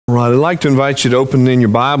right, I'd like to invite you to open in your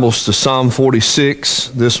Bibles to Psalm 46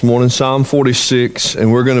 this morning, Psalm 46,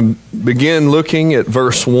 and we're going to begin looking at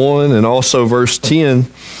verse 1 and also verse 10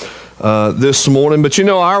 this morning. But you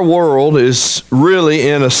know, our world is really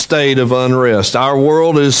in a state of unrest. Our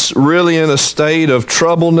world is really in a state of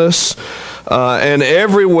troubleness. And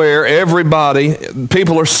everywhere, everybody,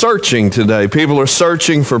 people are searching today. People are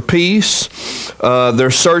searching for peace.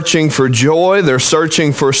 They're searching for joy. They're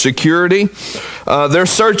searching for security. They're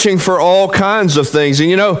searching for all kinds of things. And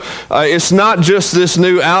you know, it's not just this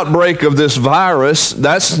new outbreak of this virus.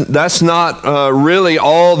 That's not really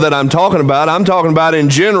all that I'm talking about. I'm talking about in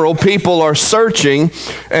general, people are searching,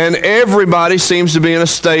 and everybody seems to be in a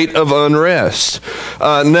state of unrest.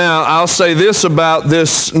 Now, I'll say this about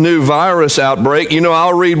this new virus outbreak. You know,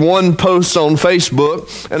 I'll read one post on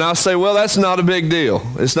Facebook, and I'll say, well, that's not a big deal.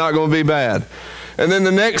 It's not going to be bad. And then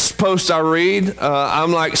the next post I read,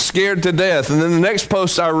 I'm like scared to death. And then the next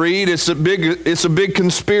post I read, it's a big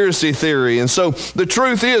conspiracy theory. And so the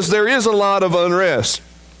truth is, there is a lot of unrest.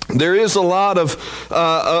 There is a lot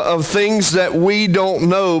of things that we don't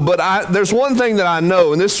know, but there's one thing that I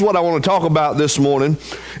know, and this is what I want to talk about this morning.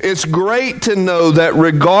 It's great to know that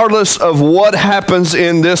regardless of what happens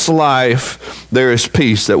in this life, there is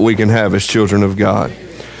peace that we can have as children of God.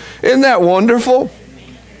 Isn't that wonderful?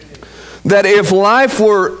 That if life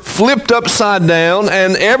were flipped upside down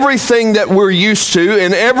and everything that we're used to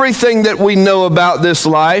and everything that we know about this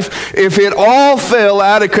life, if it all fell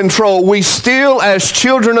out of control, we still, as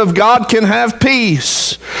children of God, can have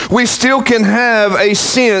peace. We still can have a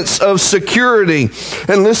sense of security.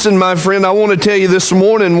 And listen, my friend, I want to tell you this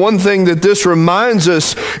morning, one thing that this reminds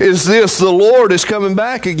us is this: the Lord is coming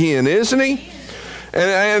back again, isn't He?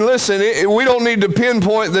 And listen, we don't need to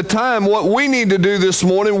pinpoint the time. What we need to do this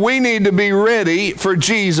morning, we need to be ready for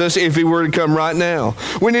Jesus if He were to come right now.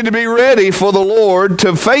 We need to be ready for the Lord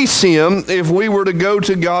to face Him if we were to go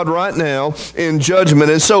to God right now in judgment.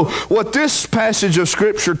 And so what this passage of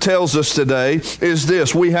Scripture tells us today is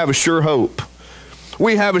this: we have a sure hope.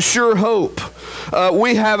 We have a sure hope.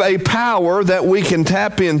 We have a power that we can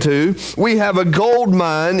tap into. We have a gold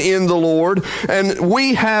mine in the Lord. And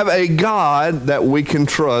we have a God that we can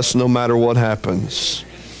trust no matter what happens.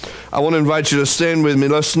 I want to invite you to stand with me.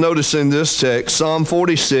 Let's notice in this text, Psalm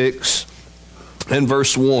 46 and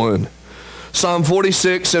verse 1. Psalm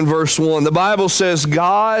 46 and verse 1. The Bible says,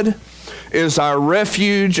 God is our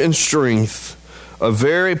refuge and strength, a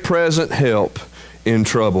very present help in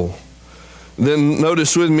trouble. Then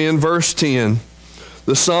notice with me in verse 10,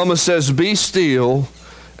 the psalmist says, be still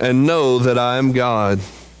and know that I am God.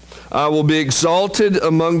 I will be exalted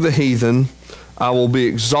among the heathen. I will be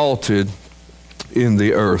exalted in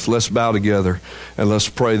the earth. Let's bow together and let's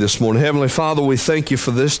pray this morning. Heavenly Father, we thank you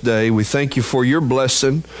for this day. We thank you for your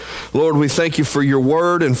blessing. Lord, we thank you for your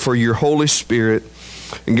word and for your Holy Spirit.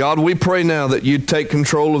 And God, we pray now that you'd take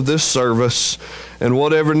control of this service, and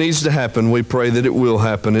whatever needs to happen, we pray that it will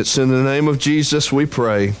happen. It's in the name of Jesus we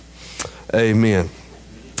pray. Amen.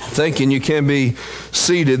 Thank you, and you can be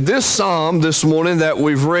seated. This psalm this morning that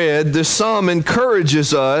we've read, this psalm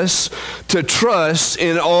encourages us to trust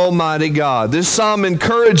in Almighty God. This psalm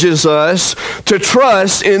encourages us to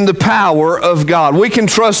trust in the power of God. We can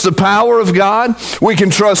trust the power of God. We can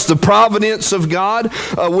trust the providence of God.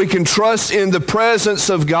 We can trust in the presence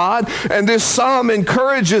of God. And this psalm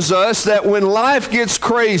encourages us that when life gets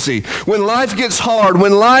crazy, when life gets hard,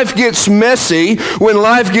 when life gets messy, when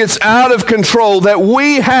life gets out of control, that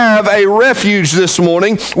we have a refuge this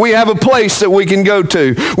morning. We have a place that we can go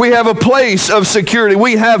to. We have a place of security.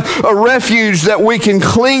 We have a refuge that we can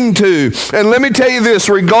cling to. And let me tell you this,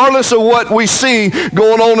 regardless of what we see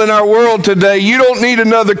going on in our world today, you don't need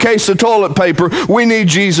another case of toilet paper. We need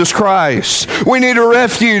Jesus Christ. We need a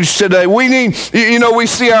refuge today. We need, we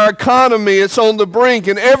see our economy, it's on the brink,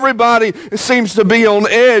 and everybody seems to be on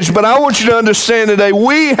edge. But I want you to understand today,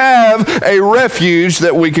 we have a refuge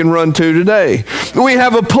that we can run to today. We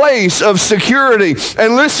have a place of security.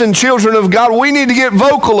 And listen, children of God, we need to get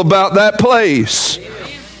vocal about that place.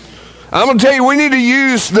 I'm going to tell you, we need to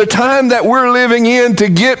use the time that we're living in to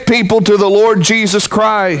get people to the Lord Jesus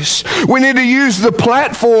Christ. We need to use the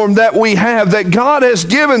platform that we have, that God has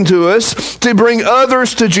given to us, to bring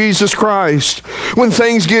others to Jesus Christ. When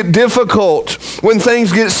things get difficult, when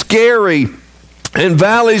things get scary, and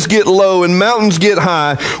valleys get low and mountains get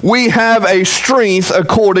high, we have a strength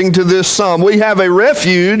according to this psalm. We have a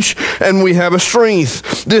refuge and we have a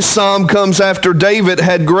strength. This psalm comes after David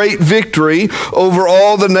had great victory over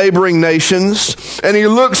all the neighboring nations, and he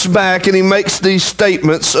looks back and he makes these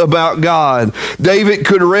statements about God. David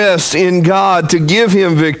could rest in God to give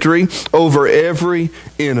him victory over every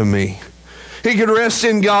enemy. He could rest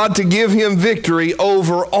in God to give him victory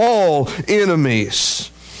over all enemies.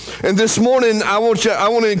 And this morning, I want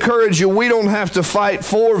to encourage you, we don't have to fight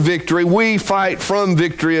for victory. We fight from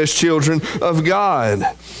victory as children of God.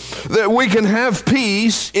 That we can have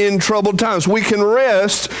peace in troubled times. We can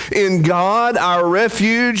rest in God, our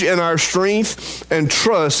refuge and our strength, and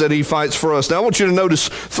trust that he fights for us. Now, I want you to notice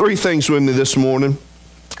three things with me this morning,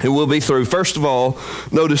 and we'll be through. First of all,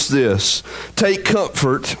 notice this. Take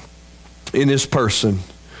comfort in his person.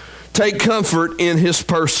 Take comfort in his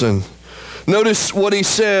person. Notice what he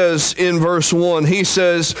says in verse 1. He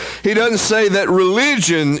says, he doesn't say that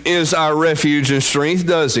religion is our refuge and strength,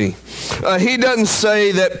 does he? He doesn't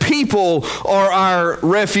say that people are our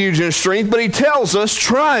refuge and strength, but he tells us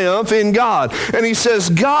triumph in God. And he says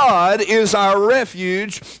God is our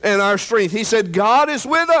refuge and our strength. He said God is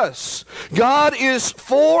with us. God is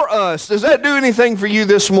for us. Does that do anything for you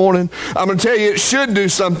this morning? I'm going to tell you it should do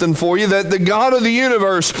something for you, that the God of the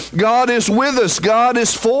universe, God is with us. God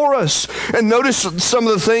is for us. And notice some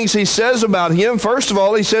of the things he says about him. First of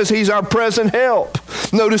all, he says he's our present help.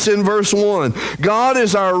 Notice in verse 1, God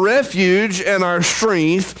is our refuge and our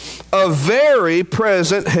strength, a very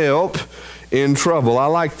present help in trouble. I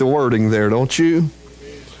like the wording there, don't you?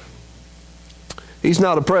 He's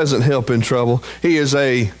not a present help in trouble. He is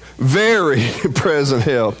a very present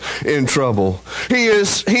help in trouble. He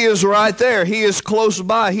is right there. He is close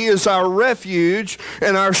by. He is our refuge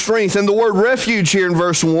and our strength. And the word refuge here in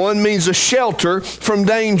verse 1 means a shelter from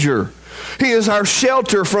danger. He is our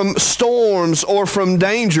shelter from storms or from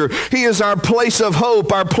danger. He is our place of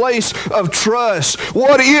hope, our place of trust.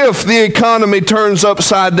 What if the economy turns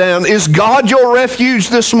upside down? Is God your refuge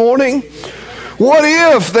this morning? What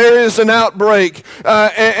if there is an outbreak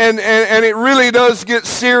and it really does get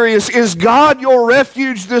serious? Is God your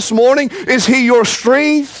refuge this morning? Is he your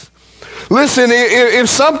strength? Listen, if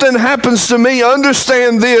something happens to me,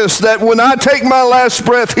 understand this, that when I take my last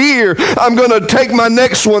breath here, I'm going to take my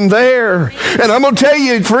next one there. And I'm going to tell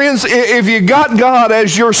you, friends, if you got God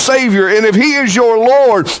as your Savior and if he is your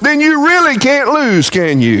Lord, then you really can't lose,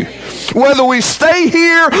 can you? Whether we stay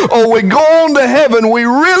here or we go on to heaven, we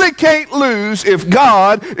really can't lose if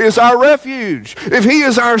God is our refuge. If he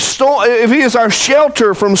is our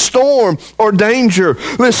shelter from storm or danger.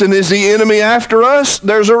 Listen, is the enemy after us?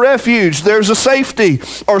 There's a refuge. There's a safety.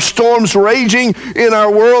 Are storms raging in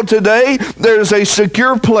our world today? There's a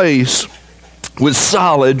secure place with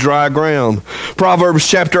solid dry ground. Proverbs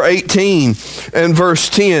chapter 18 and verse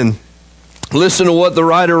 10. Listen to what the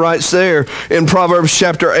writer writes there in Proverbs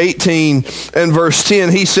chapter 18 and verse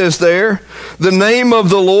 10. He says there, the name of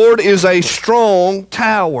the Lord is a strong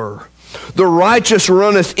tower. The righteous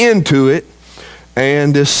runneth into it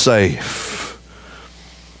and is safe.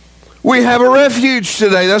 We have a refuge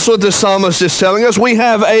today. That's what the psalmist is telling us. We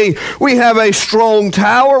have a strong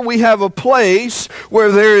tower. We have a place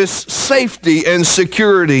where there is safety and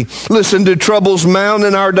security. Listen, do troubles mount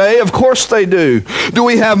in our day? Of course they do. Do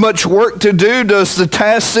we have much work to do? Does the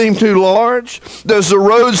task seem too large? Does the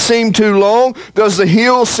road seem too long? Does the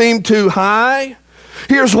hill seem too high?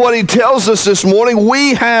 Here's what he tells us this morning.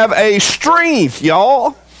 We have a strength,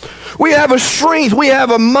 y'all. We have a strength, we have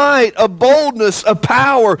a might, a boldness, a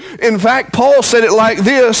power. In fact, Paul said it like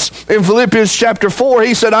this in Philippians chapter 4.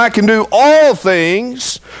 He said, I can do all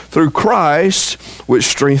things through Christ, which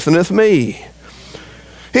strengtheneth me.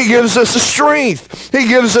 He gives us a strength. He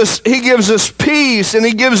gives us peace, and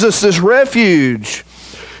he gives us this refuge.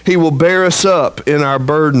 He will bear us up in our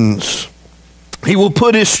burdens. He will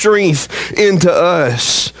put his strength into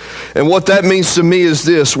us. And what that means to me is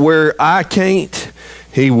this, where I can't,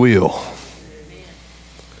 he will.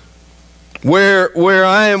 Where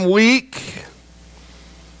I am weak,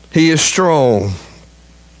 he is strong.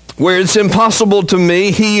 Where it's impossible to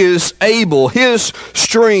me, he is able. His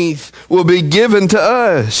strength will be given to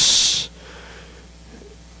us.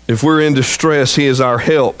 If we're in distress, he is our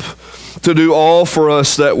help to do all for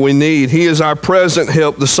us that we need. He is our present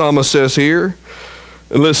help, the psalmist says here.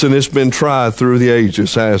 And listen, it's been tried through the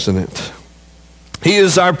ages, hasn't it? He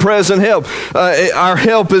is our present help. Our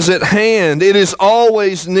help is at hand. It is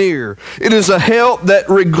always near. It is a help that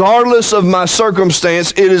regardless of my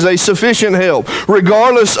circumstance, it is a sufficient help.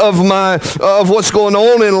 Regardless of what's going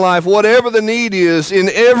on in life, whatever the need is, in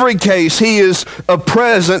every case, he is a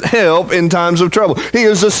present help in times of trouble. He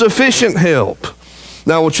is a sufficient help.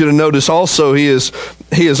 Now I want you to notice also he is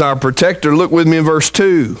our protector. Look with me in verse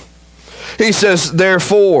 2. He says,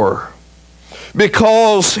 therefore,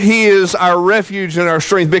 because he is our refuge and our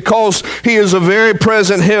strength, because he is a very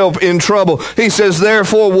present help in trouble. He says,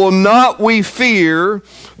 therefore will not we fear,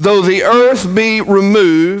 though the earth be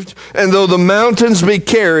removed, and though the mountains be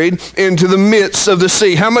carried into the midst of the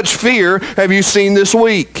sea. How much fear have you seen this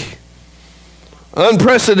week?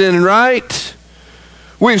 Unprecedented, right?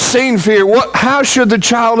 We've seen fear. How should the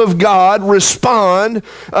child of God respond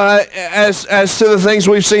as to the things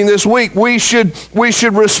we've seen this week? We should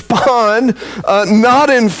respond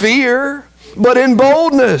not in fear, but in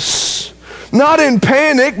boldness. Not in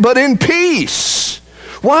panic, but in peace.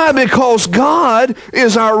 Why? Because God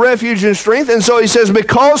is our refuge and strength. And so he says,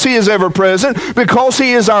 because he is ever present, because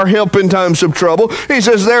he is our help in times of trouble, he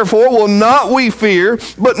says, therefore will not we fear.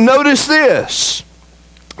 But notice this.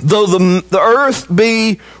 Though the earth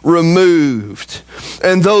be removed,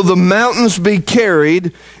 and though the mountains be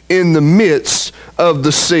carried in the midst of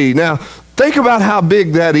the sea. Now, think about how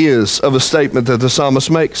big that is of a statement that the psalmist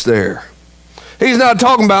makes there. He's not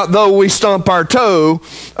talking about, though we stump our toe,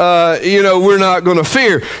 we're not going to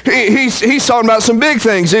fear. He's talking about some big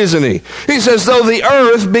things, isn't he? He says, though the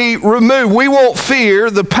earth be removed, we won't fear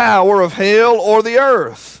the power of hell or the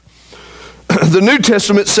earth. The New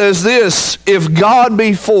Testament says this, if God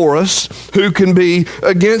be for us, who can be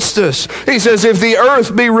against us? He says, if the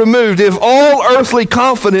earth be removed, if all earthly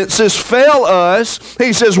confidences fail us,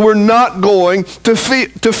 he says, we're not going to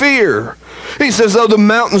fear. He says, though the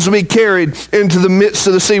mountains be carried into the midst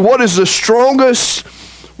of the sea. What is the strongest,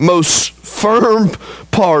 most firm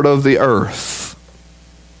part of the earth?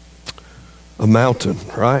 A mountain,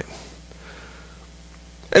 right?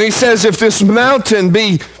 And he says, if this mountain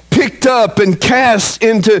be picked up and cast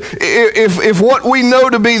into, if what we know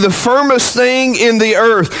to be the firmest thing in the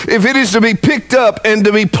earth, if it is to be picked up and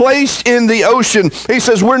to be placed in the ocean, he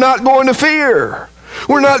says, we're not going to fear.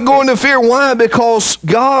 We're not going to fear. Why? Because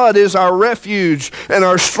God is our refuge and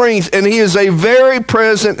our strength, and he is a very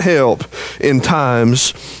present help in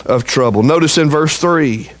times of trouble. Notice in verse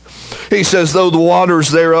 3. He says, though the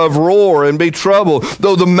waters thereof roar and be troubled,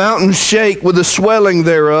 though the mountains shake with the swelling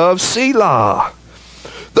thereof, Selah.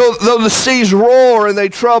 Though the seas roar and they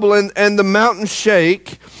trouble and the mountains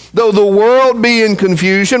shake, though the world be in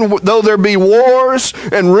confusion, though there be wars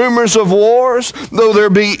and rumors of wars, though there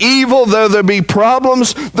be evil, though there be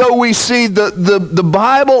problems, though we see the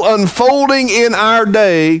Bible unfolding in our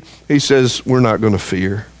day, he says, we're not going to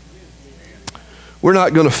fear. We're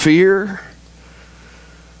not going to fear.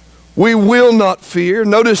 We will not fear.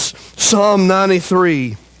 Notice Psalm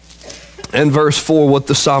 93. And verse 4, what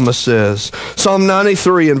the psalmist says. Psalm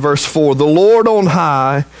 93 and verse 4, the Lord on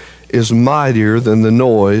high is mightier than the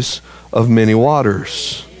noise of many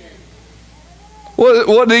waters.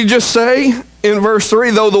 What did he just say in verse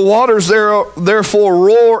 3? Though the waters therefore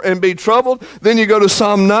roar and be troubled. Then you go to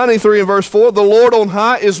Psalm 93 and verse 4, the Lord on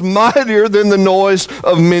high is mightier than the noise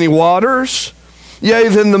of many waters, yea,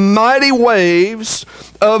 than the mighty waves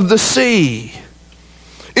of the sea.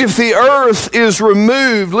 If the earth is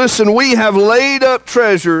removed, listen, we have laid up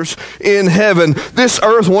treasures in heaven. This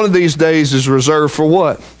earth one of these days is reserved for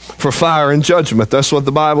what? For fire and judgment. That's what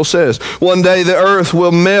the Bible says. One day the earth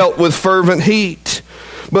will melt with fervent heat.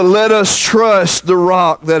 But let us trust the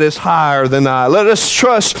rock that is higher than I. Let us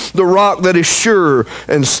trust the rock that is sure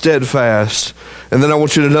and steadfast. And then I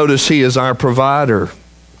want you to notice he is our provider.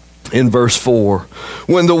 In verse 4,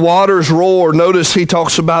 when the waters roar, notice he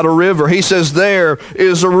talks about a river. He says, there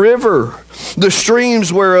is a river, the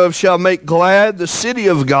streams whereof shall make glad the city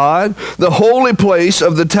of God, the holy place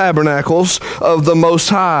of the tabernacles of the Most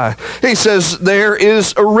High. He says, there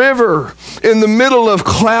is a river in the middle of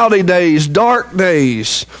cloudy days, dark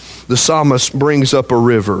days. The psalmist brings up a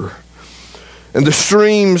river. And the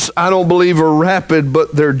streams, I don't believe, are rapid,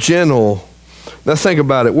 but they're gentle. Now think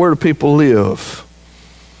about it. Where do people live?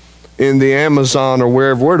 In the Amazon or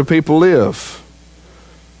wherever, where do people live?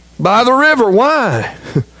 By the river. Why?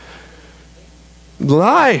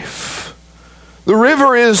 Life. The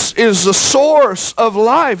river is a source of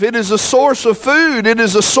life. It is a source of food. It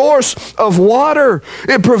is a source of water.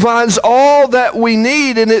 It provides all that we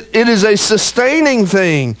need, and it is a sustaining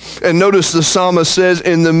thing. And notice the psalmist says,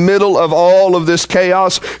 in the middle of all of this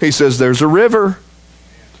chaos, he says, there's a river.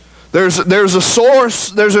 There's a source.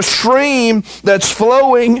 There's a stream that's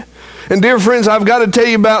flowing. And dear friends, I've got to tell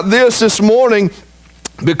you about this morning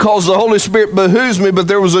because the Holy Spirit behooves me, but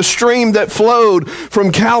there was a stream that flowed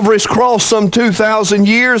from Calvary's cross some 2,000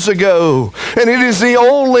 years ago. And it is the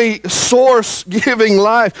only source giving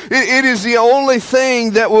life. It is the only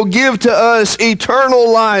thing that will give to us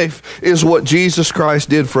eternal life is what Jesus Christ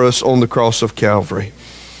did for us on the cross of Calvary.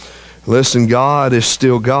 Listen, God is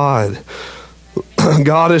still God.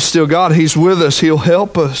 God is still God. He's with us. He'll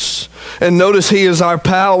help us. And notice He is our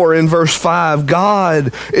power in verse 5.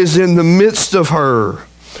 God is in the midst of her.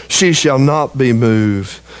 She shall not be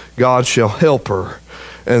moved. God shall help her.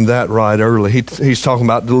 And that right early. He's talking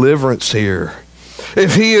about deliverance here.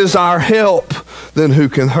 If He is our help, then who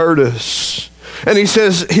can hurt us? And He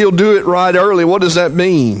says He'll do it right early. What does that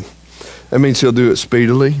mean? That means He'll do it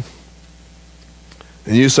speedily.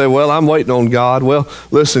 And you say, well, I'm waiting on God. Well,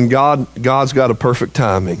 listen, God's got a perfect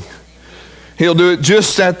timing. He'll do it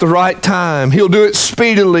just at the right time. He'll do it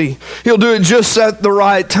speedily. He'll do it just at the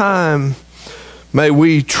right time. May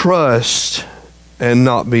we trust and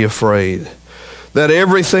not be afraid that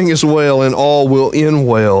everything is well and all will end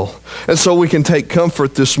well. And so we can take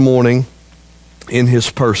comfort this morning in His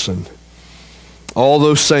person. All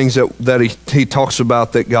those things that he talks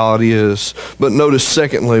about that God is. But notice,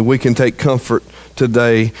 secondly, we can take comfort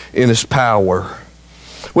today in His power.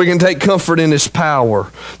 We can take comfort in His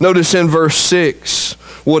power. Notice in verse 6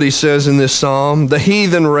 what he says in this psalm. The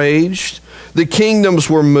heathen raged. The kingdoms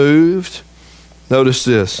were moved. Notice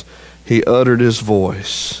this. He uttered His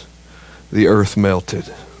voice. The earth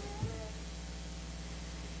melted.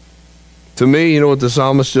 To me, you know what the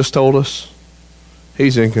psalmist just told us?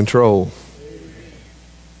 He's in control.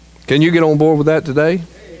 Can you get on board with that today?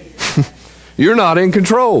 You're not in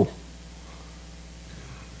control.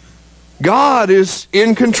 God is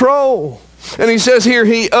in control. And he says here,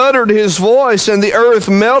 He uttered His voice and the earth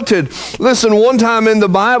melted. Listen, one time in the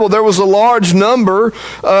Bible, there was a large number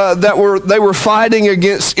they were fighting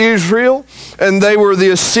against Israel, and they were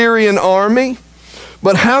the Assyrian army.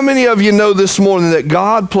 But how many of you know this morning that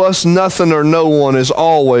God plus nothing or no one is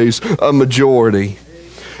always a majority?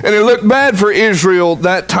 And it looked bad for Israel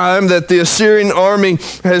that time that the Assyrian army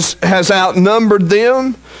has outnumbered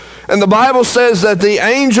them. And the Bible says that the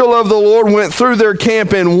angel of the Lord went through their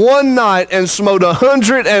camp in one night and smote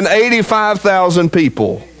 185,000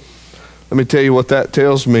 people. Let me tell you what that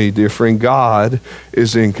tells me, dear friend. God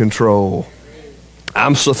is in control.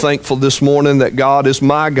 I'm so thankful this morning that God is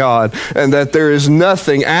my God and that there is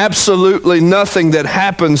nothing, absolutely nothing that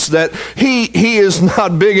happens that He is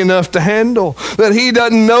not big enough to handle, that He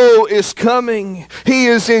doesn't know is coming. He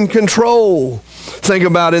is in control. Think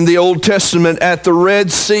about in the Old Testament at the Red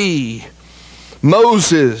Sea.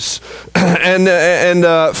 Moses and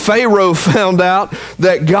Pharaoh found out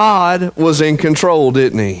that God was in control,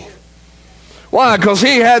 didn't he? Why? Because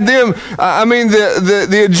he had them,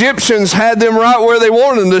 the Egyptians had them right where they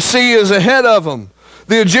wanted them. The sea is ahead of them.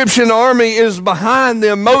 The Egyptian army is behind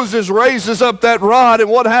them. Moses raises up that rod, and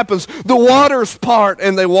what happens? The waters part,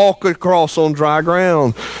 and they walk across on dry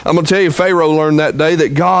ground. I'm going to tell you, Pharaoh learned that day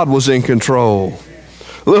that God was in control.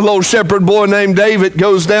 A little old shepherd boy named David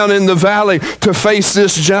goes down in the valley to face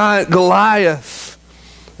this giant Goliath.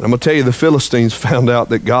 And I'm going to tell you, the Philistines found out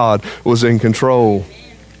that God was in control.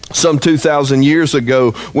 Some 2,000 years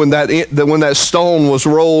ago, when that stone was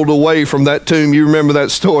rolled away from that tomb, you remember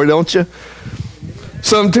that story, don't you?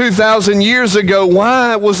 Some 2,000 years ago,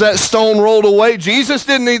 why was that stone rolled away? Jesus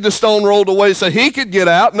didn't need the stone rolled away so He could get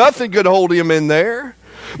out. Nothing could hold Him in there.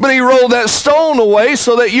 But He rolled that stone away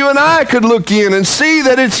so that you and I could look in and see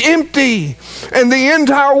that it's empty. And the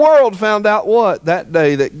entire world found out what? That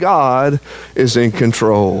day that God is in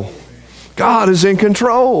control. God is in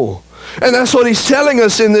control. And that's what He's telling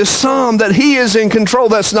us in this psalm, that He is in control.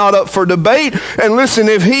 That's not up for debate. And listen,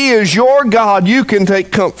 if He is your God, you can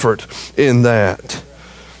take comfort in that.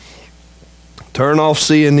 Turn off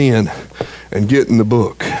CNN and get in the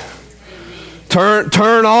book.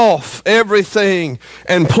 Turn off everything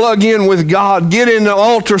and plug in with God. Get in the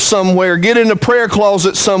altar somewhere. Get in the prayer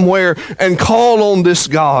closet somewhere and call on this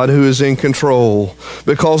God who is in control.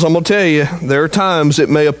 Because I'm going to tell you, there are times it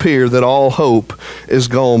may appear that all hope is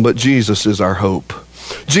gone, but Jesus is our hope.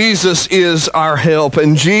 Jesus is our help,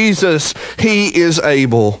 and Jesus, He is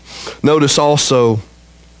able. Notice also,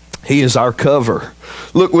 He is our cover.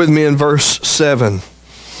 Look with me in verse 7.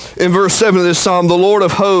 In verse 7 of this psalm, the Lord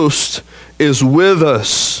of hosts is with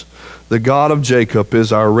us. The God of Jacob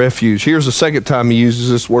is our refuge. Here's the second time he uses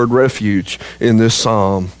this word refuge in this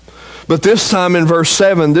psalm. But this time in verse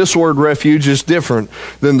 7, this word refuge is different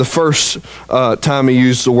than the first time he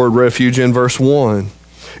used the word refuge in verse 1.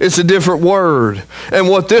 It's a different word. And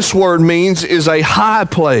what this word means is a high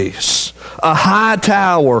place, a high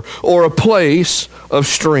tower, or a place of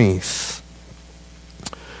strength.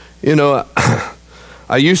 You know,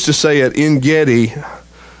 I used to say at En Gedi,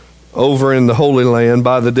 over in the Holy Land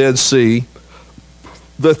by the Dead Sea,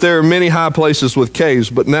 that there are many high places with caves,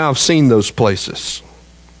 but now I've seen those places.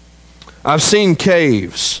 I've seen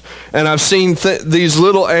caves, and I've seen these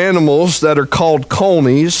little animals that are called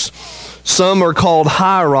conies Some are called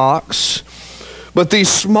high rocks. But these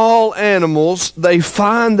small animals, they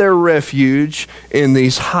find their refuge in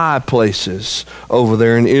these high places over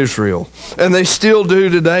there in Israel. And they still do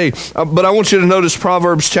today. But I want you to notice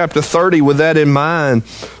Proverbs chapter 30 with that in mind.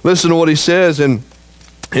 Listen to what he says in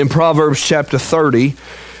Proverbs chapter 30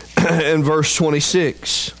 and verse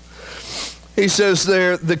 26. He says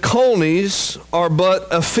there, the conies are but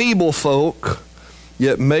a feeble folk,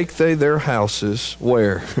 yet make they their houses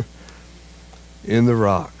where? In the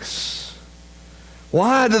rocks.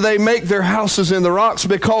 Why do they make their houses in the rocks?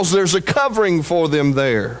 Because there's a covering for them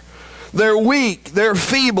there. They're weak, they're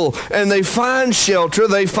feeble, and they find shelter.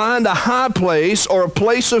 They find a high place or a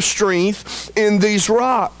place of strength in these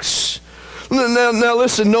rocks. Now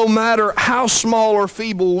listen, no matter how small or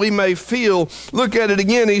feeble we may feel, look at it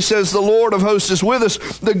again. He says, the Lord of hosts is with us.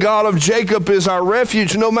 The God of Jacob is our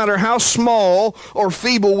refuge. No matter how small or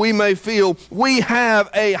feeble we may feel, we have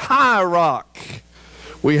a high rock.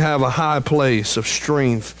 We have a high place of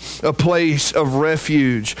strength, a place of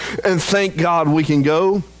refuge. And thank God we can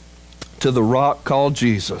go to the rock called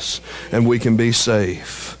Jesus and we can be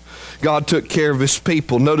safe. God took care of his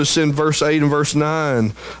people. Notice in verse 8 and verse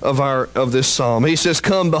 9 of this psalm. He says,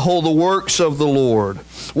 come, behold the works of the Lord.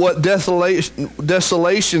 What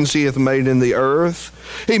desolations he hath made in the earth.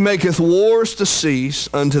 He maketh wars to cease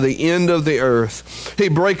unto the end of the earth. He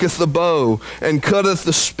breaketh the bow and cutteth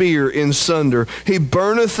the spear in sunder. He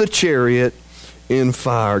burneth the chariot in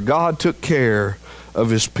fire. God took care of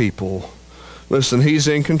his people. Listen, he's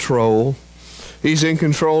in control. He's in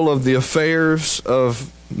control of the affairs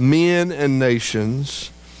of men and nations.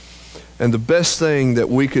 And the best thing that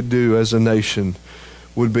we could do as a nation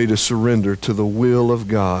would be to surrender to the will of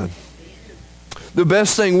God. The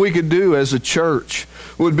best thing we could do as a church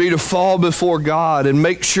would be to fall before God and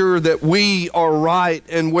make sure that we are right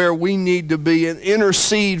and where we need to be and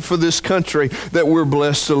intercede for this country that we're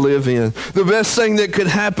blessed to live in. The best thing that could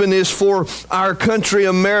happen is for our country,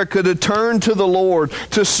 America, to turn to the Lord,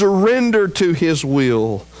 to surrender to his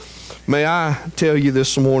will. May I tell you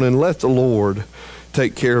this morning, let the Lord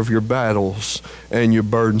take care of your battles and your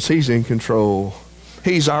burdens. He's in control.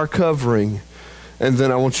 He's our covering. And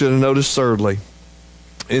then I want you to notice thirdly,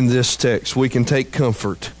 in this text, we can take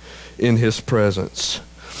comfort in his presence.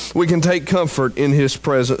 We can take comfort in his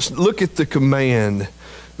presence. Look at the command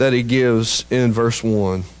that he gives in verse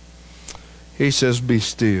 1. He says, be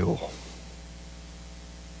still.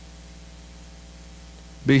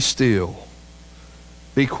 Be still.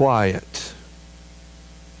 Be quiet.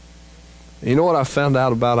 You know what I found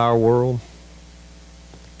out about our world?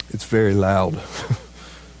 It's very loud.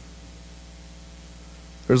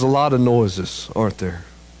 There's a lot of noises, aren't there?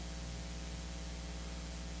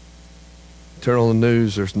 Turn on the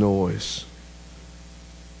news, there's noise.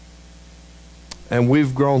 And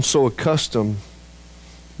we've grown so accustomed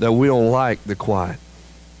that we don't like the quiet.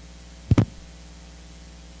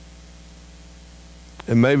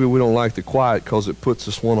 And maybe we don't like the quiet because it puts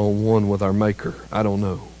us one-on-one with our Maker. I don't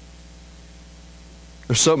know.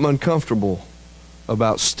 There's something uncomfortable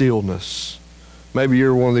about stillness. Maybe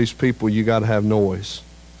you're one of these people, you got to have noise.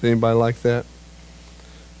 Is anybody like that?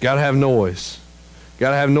 Got to have noise. Got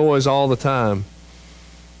to have noise all the time.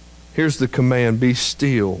 Here's the command, be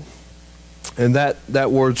still. And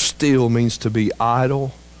that word still means to be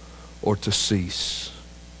idle or to cease.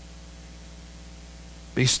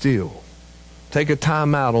 Be still. Take a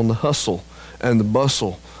time out on the hustle and the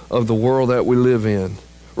bustle of the world that we live in.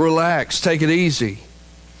 Relax, take it easy.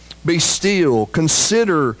 Be still,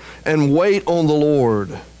 consider and wait on the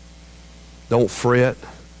Lord. Don't fret.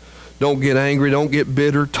 Don't get angry. Don't get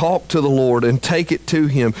bitter. Talk to the Lord and take it to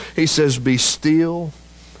him. He says, be still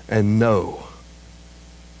and know.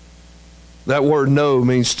 That word know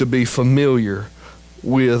means to be familiar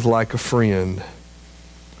with like a friend.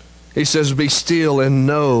 He says, be still and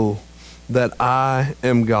know that I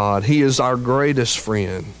am God. He is our greatest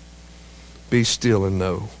friend. Be still and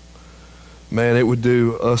know. Man, it would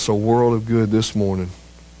do us a world of good this morning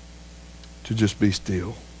to just be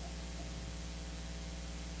still.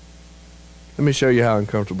 Let me show you how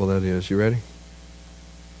uncomfortable that is. You ready?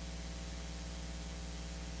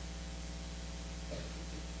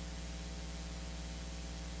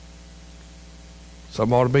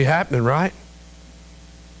 Something ought to be happening, right?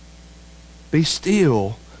 Be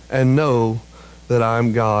still and know that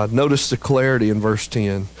I'm God. Notice the clarity in verse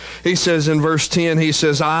 10. He says in verse 10, he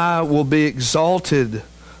says, I will be exalted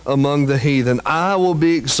among the heathen. I will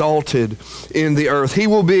be exalted in the earth. He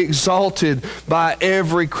will be exalted by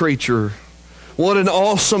every creature. What an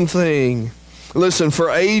awesome thing Listen, for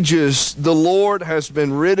ages, the Lord has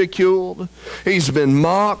been ridiculed. He's been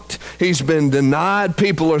mocked. He's been denied.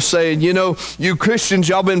 People are saying, you know, you Christians,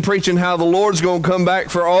 y'all been preaching how the Lord's going to come back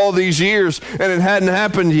for all these years, and it hadn't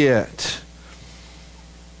happened yet.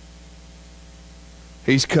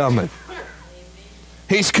 He's coming.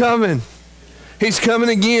 He's coming. He's coming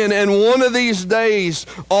again, and one of these days,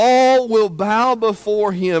 all will bow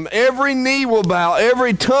before Him. Every knee will bow.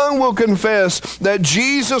 Every tongue will confess that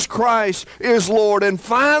Jesus Christ is Lord. And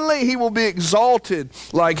finally, He will be exalted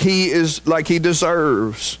like He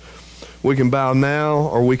deserves. We can bow now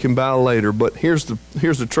or we can bow later, but here's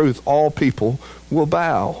the truth. All people will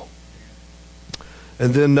bow.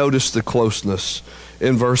 And then notice the closeness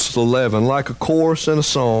in verse 11. Like a chorus in a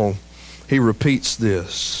song, He repeats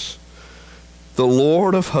this. The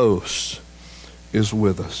Lord of hosts is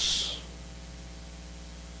with us.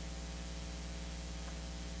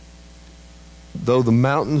 Though the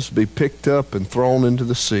mountains be picked up and thrown into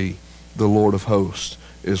the sea, the Lord of hosts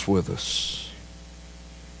is with us.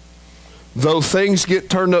 Though things get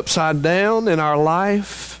turned upside down in our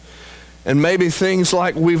life, and maybe things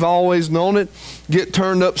like we've always known it get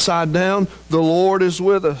turned upside down, the Lord is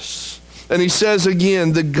with us. And He says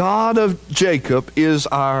again, the God of Jacob is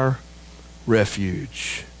our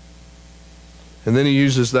refuge. And then He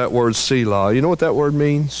uses that word Selah. You know what that word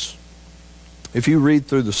means? If you read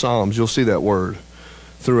through the Psalms, you'll see that word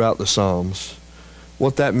throughout the Psalms.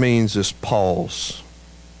 What that means is pause.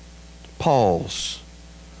 Pause.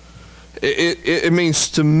 It means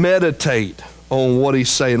to meditate on what He's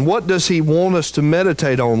saying. What does He want us to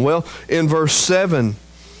meditate on? Well, in verse 7,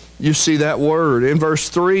 you see that word. In verse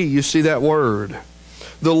 3, you see that word.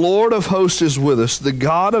 The Lord of hosts is with us. The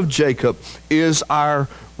God of Jacob is our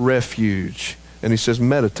refuge. And He says,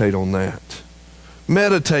 meditate on that.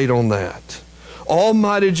 Meditate on that.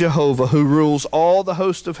 Almighty Jehovah, who rules all the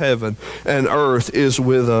host of heaven and earth, is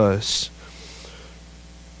with us.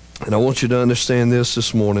 And I want you to understand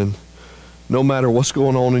this morning. No matter what's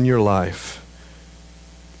going on in your life,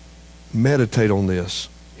 meditate on this.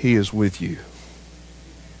 He is with you.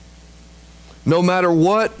 No matter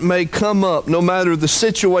what may come up, no matter the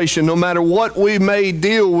situation, no matter what we may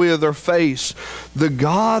deal with or face, the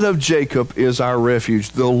God of Jacob is our refuge.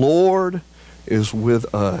 The Lord is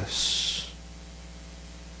with us.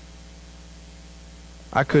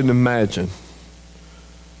 I couldn't imagine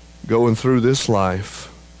going through this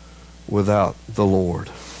life without the Lord.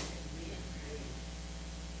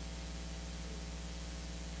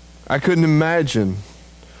 I couldn't imagine,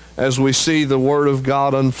 as we see the Word of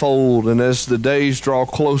God unfold and as the days draw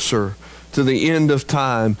closer to the end of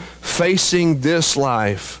time, facing this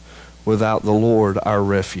life without the Lord, our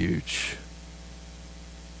refuge.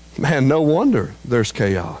 Man, no wonder there's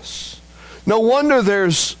chaos. No wonder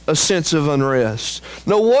there's a sense of unrest.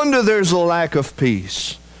 No wonder there's a lack of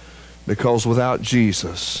peace. Because without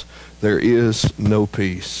Jesus, there is no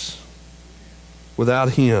peace.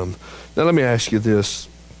 Without Him. Now let me ask you this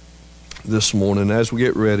morning. As we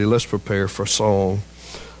get ready, let's prepare for a song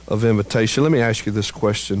of invitation. Let me ask you this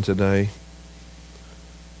question today.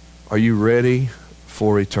 Are you ready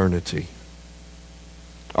for eternity?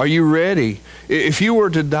 Are you ready? If you were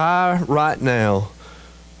to die right now,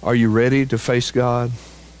 are you ready to face God?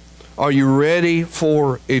 Are you ready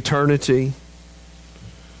for eternity?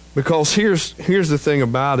 Because here's the thing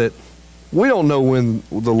about it. We don't know when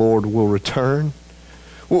the Lord will return.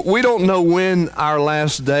 We don't know when our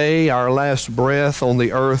last day, our last breath on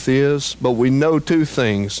the earth is, but we know two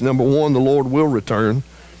things. Number one, the Lord will return.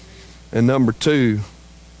 And number two,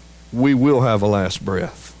 we will have a last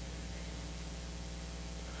breath.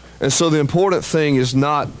 And so the important thing is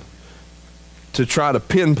not to try to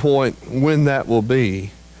pinpoint when that will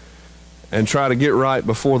be and try to get right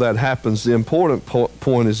before that happens. The important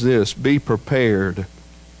point is this: be prepared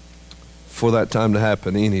for that time to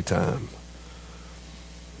happen anytime.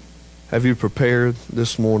 Have you prepared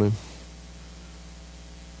this morning?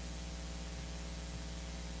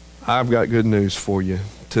 I've got good news for you.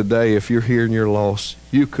 Today, if you're here and you're lost,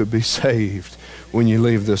 you could be saved when you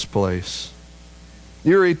leave this place.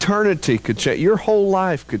 Your eternity could change. Your whole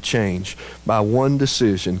life could change by one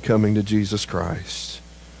decision, coming to Jesus Christ.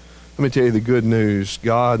 Let me tell you the good news.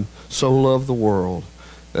 God so loved the world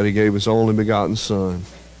that He gave His only begotten Son,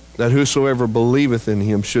 that whosoever believeth in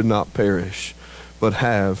Him should not perish, but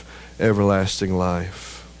have everlasting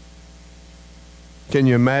life. Can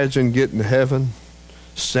you imagine getting to heaven,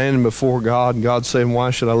 standing before God, and God saying, "Why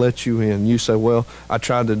should I let you in?" You say, "Well, I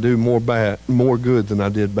tried to do more good than I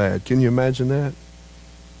did bad." Can you imagine that?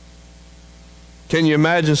 Can you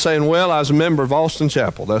imagine saying, "Well, I was a member of Austin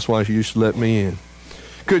Chapel. That's why you should let me in"?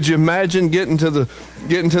 Could you imagine getting to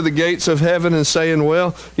the gates of heaven and saying,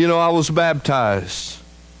 well, I was baptized.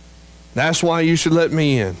 That's why you should let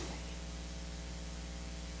me in.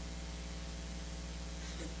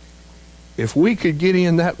 If we could get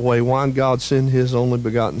in that way, why did God send his only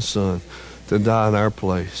begotten Son to die in our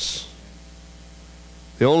place?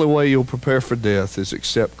 The only way you'll prepare for death is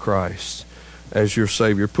accept Christ as your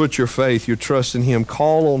Savior. Put your faith, your trust in him.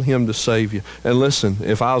 Call on him to save you. And listen,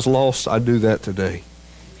 if I was lost, I'd do that today.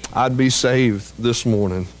 I'd be saved this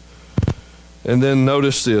morning. And then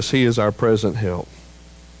notice this, he is our present help.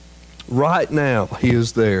 Right now, he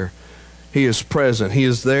is there. He is present. He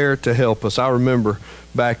is there to help us. I remember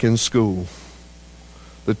back in school,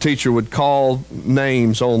 the teacher would call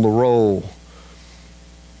names on the roll.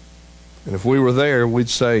 And if we were there, we'd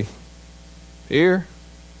say, here,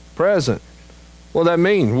 present. What does that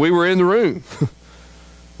mean? We were in the room.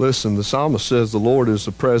 Listen, the psalmist says the Lord is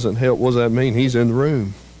the present help. What does that mean? He's in the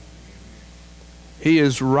room. He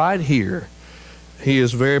is right here. He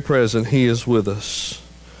is very present. He is with us.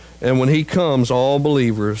 And when he comes, all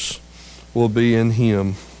believers will be in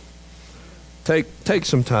him. Take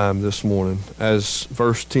some time this morning, as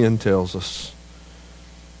verse 10 tells us.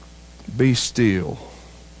 Be still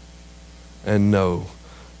and know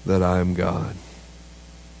that I am God.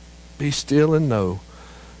 Be still and know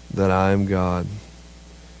that I am God.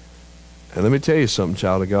 And let me tell you something,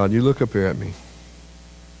 child of God. You look up here at me.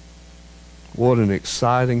 What an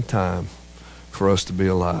exciting time for us to be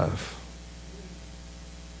alive.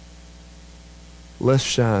 Let's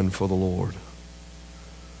shine for the Lord.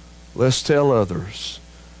 Let's tell others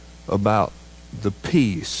about the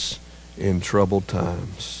peace in troubled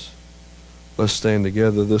times. Let's stand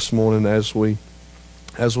together this morning as we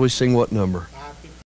sing what number?